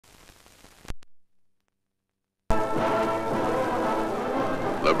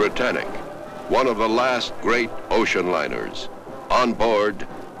Britannic, one of the last great ocean liners. On board,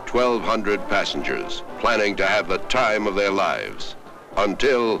 1,200 passengers planning to have the time of their lives.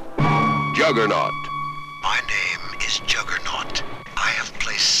 Until Juggernaut. My name is Juggernaut. I have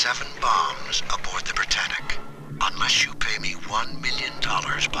placed 7 bombs aboard the Britannic. Unless you pay me $1 million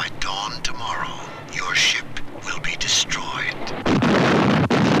by dawn tomorrow, your ship will be destroyed.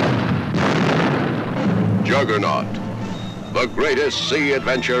 Juggernaut, the greatest sea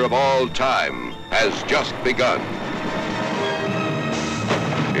adventure of all time, has just begun.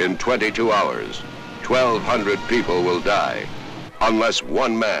 In 22 hours, 1,200 people will die, unless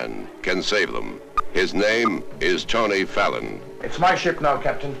one man can save them. His name is Tony Fallon. It's my ship now,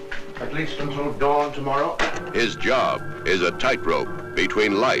 Captain. At least until dawn tomorrow. His job is a tightrope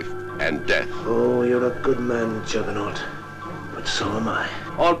between life and death. Oh, you're a good man, Juggernaut. But so am I.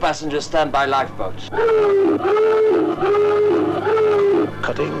 All passengers stand by lifeboats.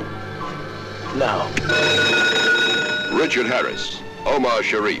 Cutting now. Richard Harris, Omar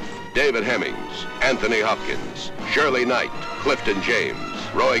Sharif, David Hemmings, Anthony Hopkins, Shirley Knight, Clifton James,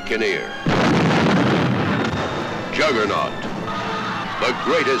 Roy Kinnear. Juggernaut, the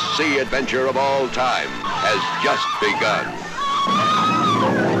greatest sea adventure of all time, has just begun.